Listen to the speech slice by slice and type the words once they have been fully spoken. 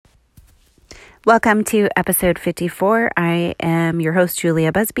Welcome to episode 54. I am your host,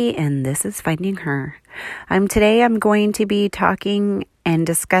 Julia Busby, and this is Finding Her. Today I'm going to be talking and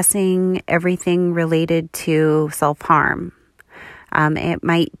discussing everything related to self-harm. It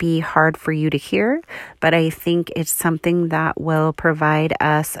might be hard for you to hear, but I think it's something that will provide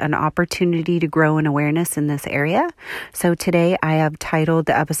us an opportunity to grow in awareness in this area. So today I have titled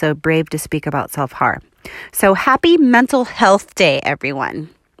the episode Brave to Speak About Self-Harm. So happy Mental Health Day, everyone.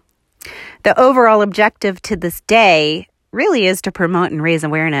 The overall objective to this day really is to promote and raise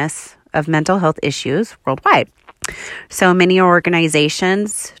awareness of mental health issues worldwide. So many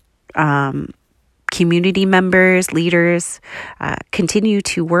organizations, community members, leaders continue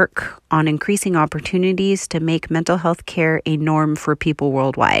to work on increasing opportunities to make mental health care a norm for people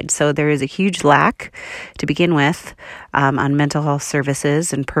worldwide. So there is a huge lack to begin with on mental health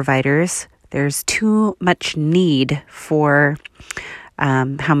services and providers. There's too much need for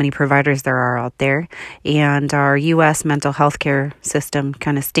how many providers there are out there, and our U.S. mental health care system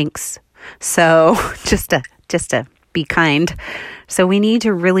kind of stinks. So just to be kind. So we need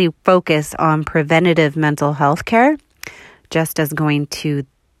to really focus on preventative mental health care, just as going to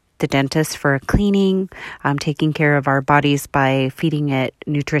the dentist for cleaning, taking care of our bodies by feeding it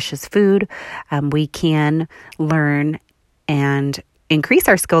nutritious food. We can learn and increase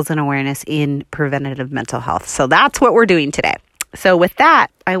our skills and awareness in preventative mental health. So that's what we're doing today. So with that,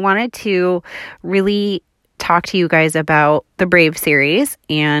 I wanted to really talk to you guys about the Brave series.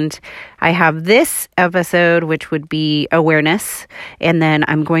 And I have this episode, which would be awareness. And then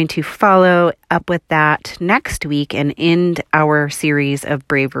I'm going to follow up with that next week and end our series of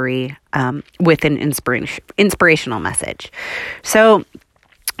bravery with an inspirational message. So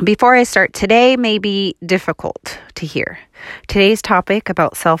before I start, today may be difficult to hear. Today's topic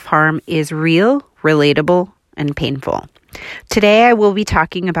about self-harm is real, relatable, and painful. Today, I will be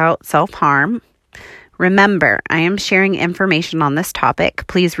talking about self-harm. Remember, I am sharing information on this topic.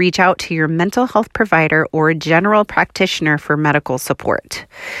 Please reach out to your mental health provider or general practitioner for medical support.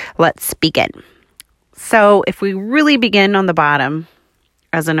 Let's begin. So, if we really begin on the bottom,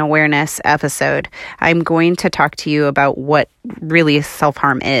 as an awareness episode, I'm going to talk to you about what really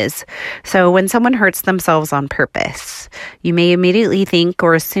self-harm is. So when someone hurts themselves on purpose, you may immediately think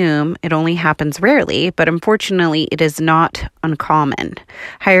or assume it only happens rarely, but unfortunately it is not uncommon.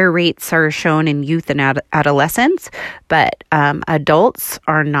 Higher rates are shown in youth and adolescents, but adults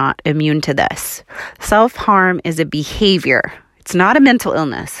are not immune to this. Self-harm is a behavior. It's not a mental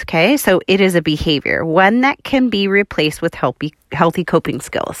illness, okay? So it is a behavior, one that can be replaced with healthy coping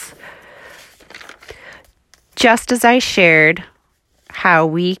skills. Just as I shared how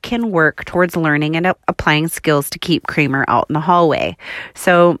we can work towards learning and applying skills to keep Kramer out in the hallway.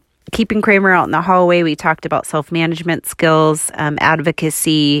 So keeping Kramer out in the hallway, we talked about self-management skills,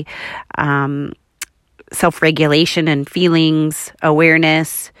 advocacy, self-regulation and feelings,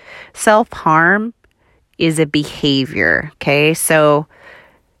 awareness. Self-harm is a behavior, okay? So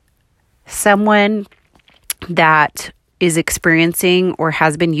someone that is experiencing or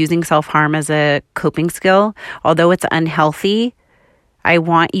has been using self-harm as a coping skill, although it's unhealthy, I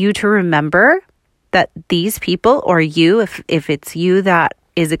want you to remember that these people, or you, if it's you that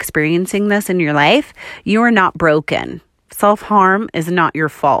is experiencing this in your life, you are not broken. Self-harm is not your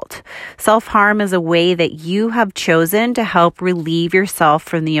fault. Self-harm is a way that you have chosen to help relieve yourself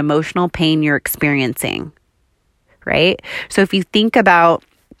from the emotional pain you're experiencing, right? So if you think about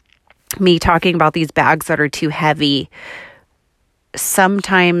me talking about these bags that are too heavy,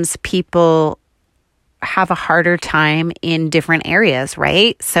 sometimes people have a harder time in different areas,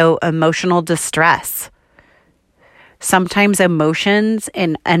 right? So emotional distress. Sometimes emotions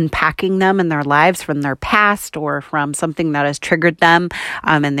and unpacking them in their lives from their past or from something that has triggered them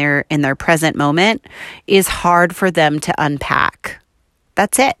in their present moment is hard for them to unpack.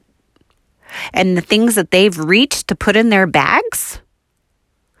 That's it. And the things that they've reached to put in their bags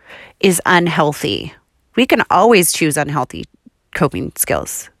is unhealthy. We can always choose unhealthy coping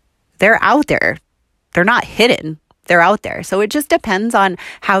skills. They're out there. They're not hidden. They're out there. So it just depends on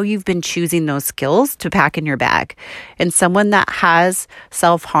how you've been choosing those skills to pack in your bag. And someone that has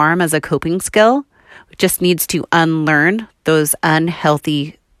self-harm as a coping skill just needs to unlearn those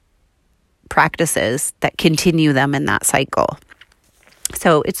unhealthy practices that continue them in that cycle.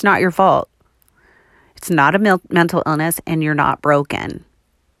 So it's not your fault. It's not a mental illness, and you're not broken.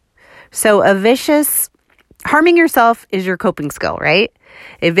 So harming yourself is your coping skill, right?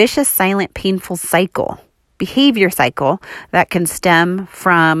 A vicious, silent, painful behavior cycle that can stem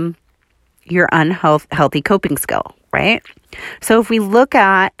from your unhealthy coping skill, right? So if we look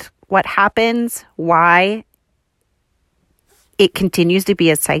at what happens, why it continues to be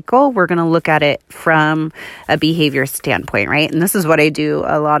a cycle, we're going to look at it from a behavior standpoint, right? And this is what I do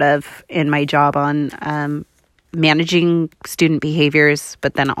a lot of in my job on managing student behaviors,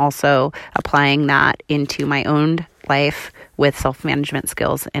 but then also applying that into my own life with self-management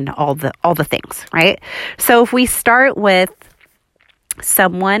skills and all the things, right? So if we start with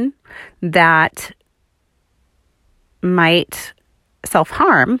someone that might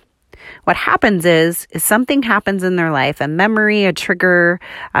self-harm, what happens is something happens in their life, a memory, a trigger,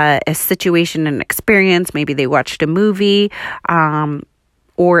 a situation, an experience. Maybe they watched a movie,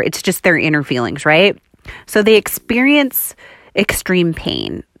 or it's just their inner feelings, right? So they experience extreme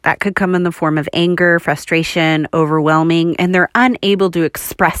pain. That could come in the form of anger, frustration, overwhelming, and they're unable to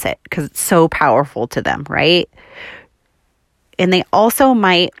express it because it's so powerful to them, right? And they also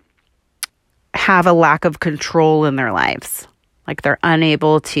might have a lack of control in their lives. Like they're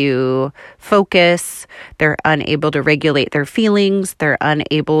unable to focus, they're unable to regulate their feelings, they're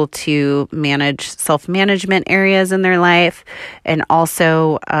unable to manage self-management areas in their life, and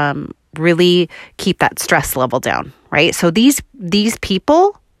also really keep that stress level down, right? So these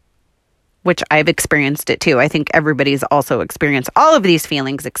people, which I've experienced it too. I think everybody's also experienced all of these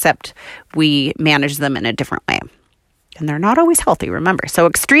feelings, except we manage them in a different way. And they're not always healthy, remember. So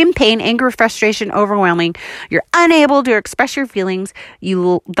extreme pain, anger, frustration, overwhelming. You're unable to express your feelings.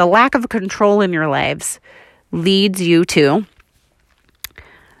 The lack of control in your lives leads you to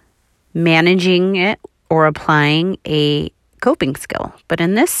managing it or applying a coping skill. But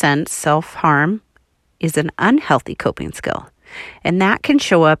in this sense, self-harm is an unhealthy coping skill. And that can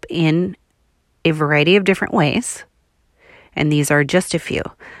show up in a variety of different ways. And these are just a few.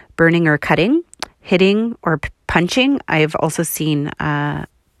 Burning or cutting, hitting or punching. I've also seen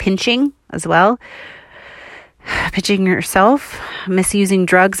pinching as well. Pinching yourself, misusing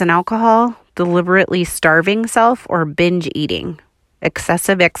drugs and alcohol, deliberately starving self, or binge eating,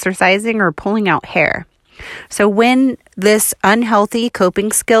 excessive exercising, or pulling out hair. So when this unhealthy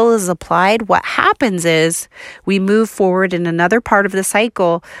coping skill is applied, what happens is we move forward in another part of the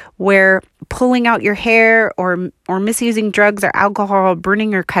cycle where pulling out your hair or misusing drugs or alcohol,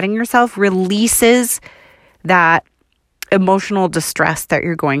 burning or cutting yourself releases that emotional distress that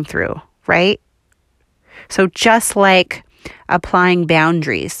you're going through, right? So just like applying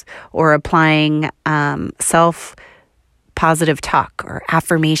boundaries or applying self-positive talk or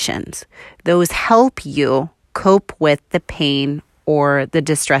affirmations, those help you cope with the pain or the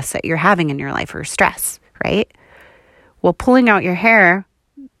distress that you're having in your life or stress, right? Well, pulling out your hair,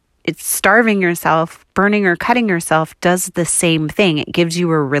 it's starving yourself, burning or cutting yourself does the same thing. It gives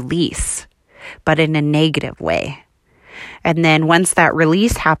you a release, but in a negative way. And then once that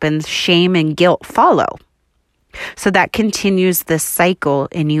release happens, shame and guilt follow. So that continues this cycle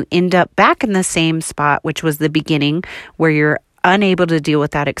and you end up back in the same spot, which was the beginning, where you're unable to deal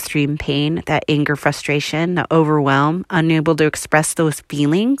with that extreme pain, that anger, frustration, the overwhelm, unable to express those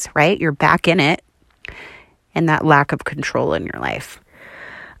feelings, right? You're back in it, and that lack of control in your life.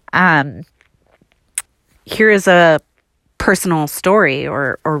 Here is a personal story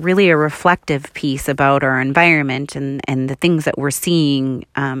or really a reflective piece about our environment and the things that we're seeing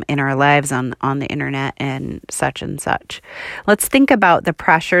in our lives on the internet and such and such. Let's think about the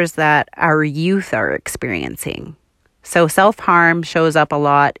pressures that our youth are experiencing. So self-harm shows up a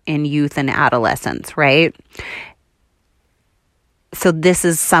lot in youth and adolescence, right? So this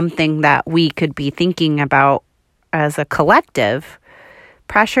is something that we could be thinking about as a collective.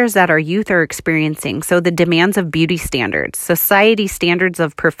 Pressures that our youth are experiencing. So the demands of beauty standards, society standards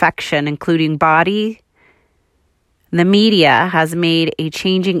of perfection, including body. The media has made a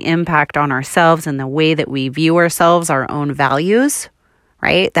changing impact on ourselves and the way that we view ourselves, our own values,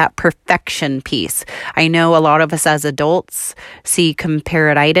 right? That perfection piece. I know a lot of us as adults see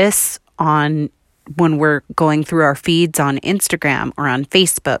comparatitis on when we're going through our feeds on Instagram or on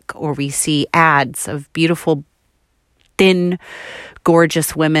Facebook, or we see ads of beautiful, thin,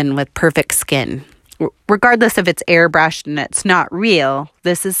 gorgeous women with perfect skin. Regardless if it's airbrushed and it's not real,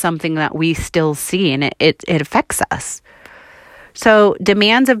 this is something that we still see, and it affects us. So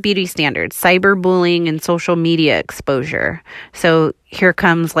demands of beauty standards, cyberbullying and social media exposure. So here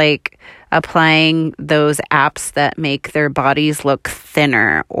comes like applying those apps that make their bodies look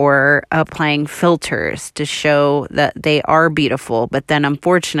thinner, or applying filters to show that they are beautiful. But then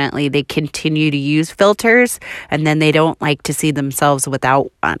unfortunately, they continue to use filters and then they don't like to see themselves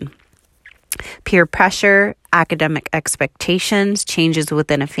without one. Peer pressure, academic expectations, changes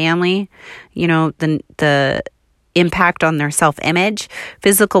within a family, the impact on their self-image.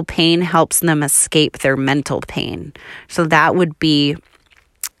 Physical pain helps them escape their mental pain. So that would be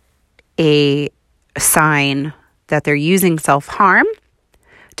a sign that they're using self-harm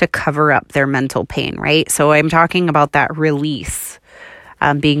to cover up their mental pain, right? So I'm talking about that release,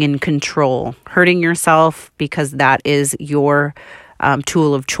 being in control, hurting yourself because that is your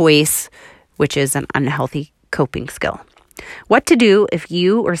tool of choice, which is an unhealthy coping skill. What to do if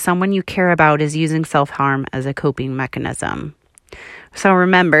you or someone you care about is using self-harm as a coping mechanism. So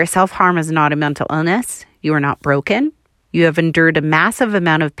remember, self-harm is not a mental illness. You are not broken. You have endured a massive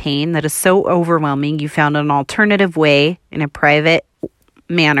amount of pain that is so overwhelming you found an alternative way in a private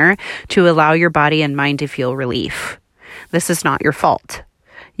manner to allow your body and mind to feel relief. This is not your fault.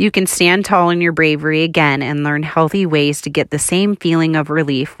 You can stand tall in your bravery again and learn healthy ways to get the same feeling of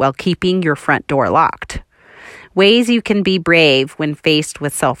relief while keeping your front door locked. Ways you can be brave when faced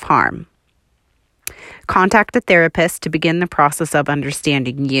with self-harm. Contact a therapist to begin the process of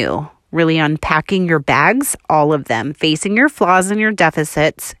understanding you, really unpacking your bags, all of them, facing your flaws and your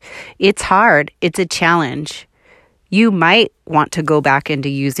deficits. It's hard. It's a challenge. You might want to go back into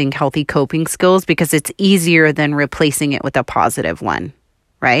using healthy coping skills because it's easier than replacing it with a positive one,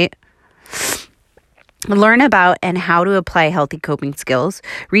 right? Learn about and how to apply healthy coping skills.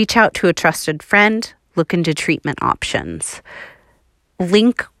 Reach out to a trusted friend. Look into treatment options. I'm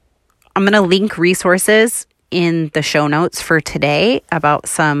going to link resources in the show notes for today about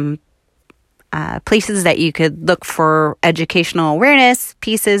some places that you could look for educational awareness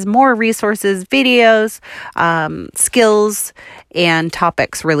pieces, more resources, videos, skills, and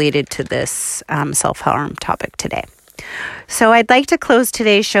topics related to this self-harm topic today. So I'd like to close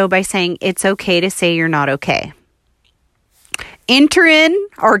today's show by saying it's okay to say you're not okay. Enter in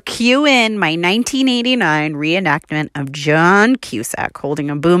or cue in my 1989 reenactment of John Cusack holding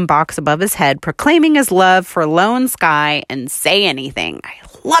a boombox above his head, proclaiming his love for Lone Sky and Say Anything. I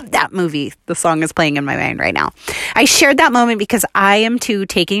love that movie. The song is playing in my mind right now. I shared that moment because I am too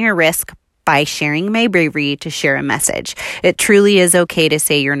taking a risk by sharing my bravery to share a message. It truly is okay to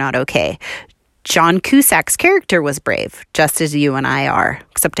say you're not okay. John Cusack's character was brave, just as you and I are,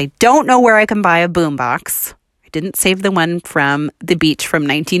 except I don't know where I can buy a boombox. Didn't save the one from the beach from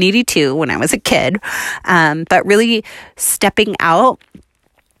 1982 when I was a kid, but really stepping out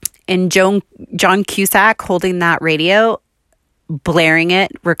and John Cusack holding that radio, blaring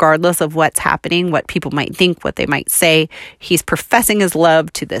it regardless of what's happening, what people might think, what they might say. He's professing his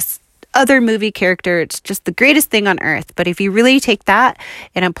love to this other movie character. It's just the greatest thing on earth. But if you really take that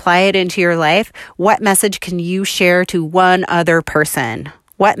and apply it into your life, what message can you share to one other person?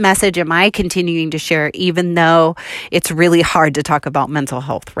 What message am I continuing to share, even though it's really hard to talk about mental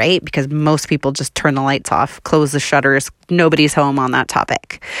health, right? Because most people just turn the lights off, close the shutters. Nobody's home on that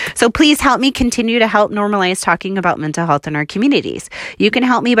topic. So please help me continue to help normalize talking about mental health in our communities. You can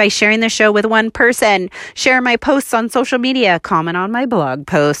help me by sharing the show with one person, share my posts on social media, comment on my blog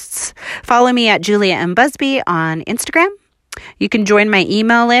posts. Follow me at Julia M. Busby on Instagram. You can join my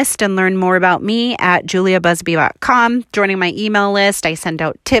email list and learn more about me at juliabusby.com. Joining my email list, I send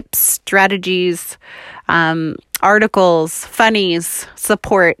out tips, strategies, articles, funnies,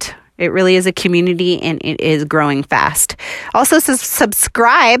 support. It really is a community and it is growing fast. Also,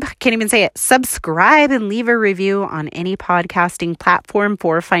 subscribe, can't even say it, subscribe and leave a review on any podcasting platform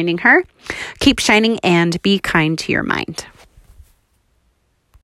for Finding Her. Keep shining and be kind to your mind.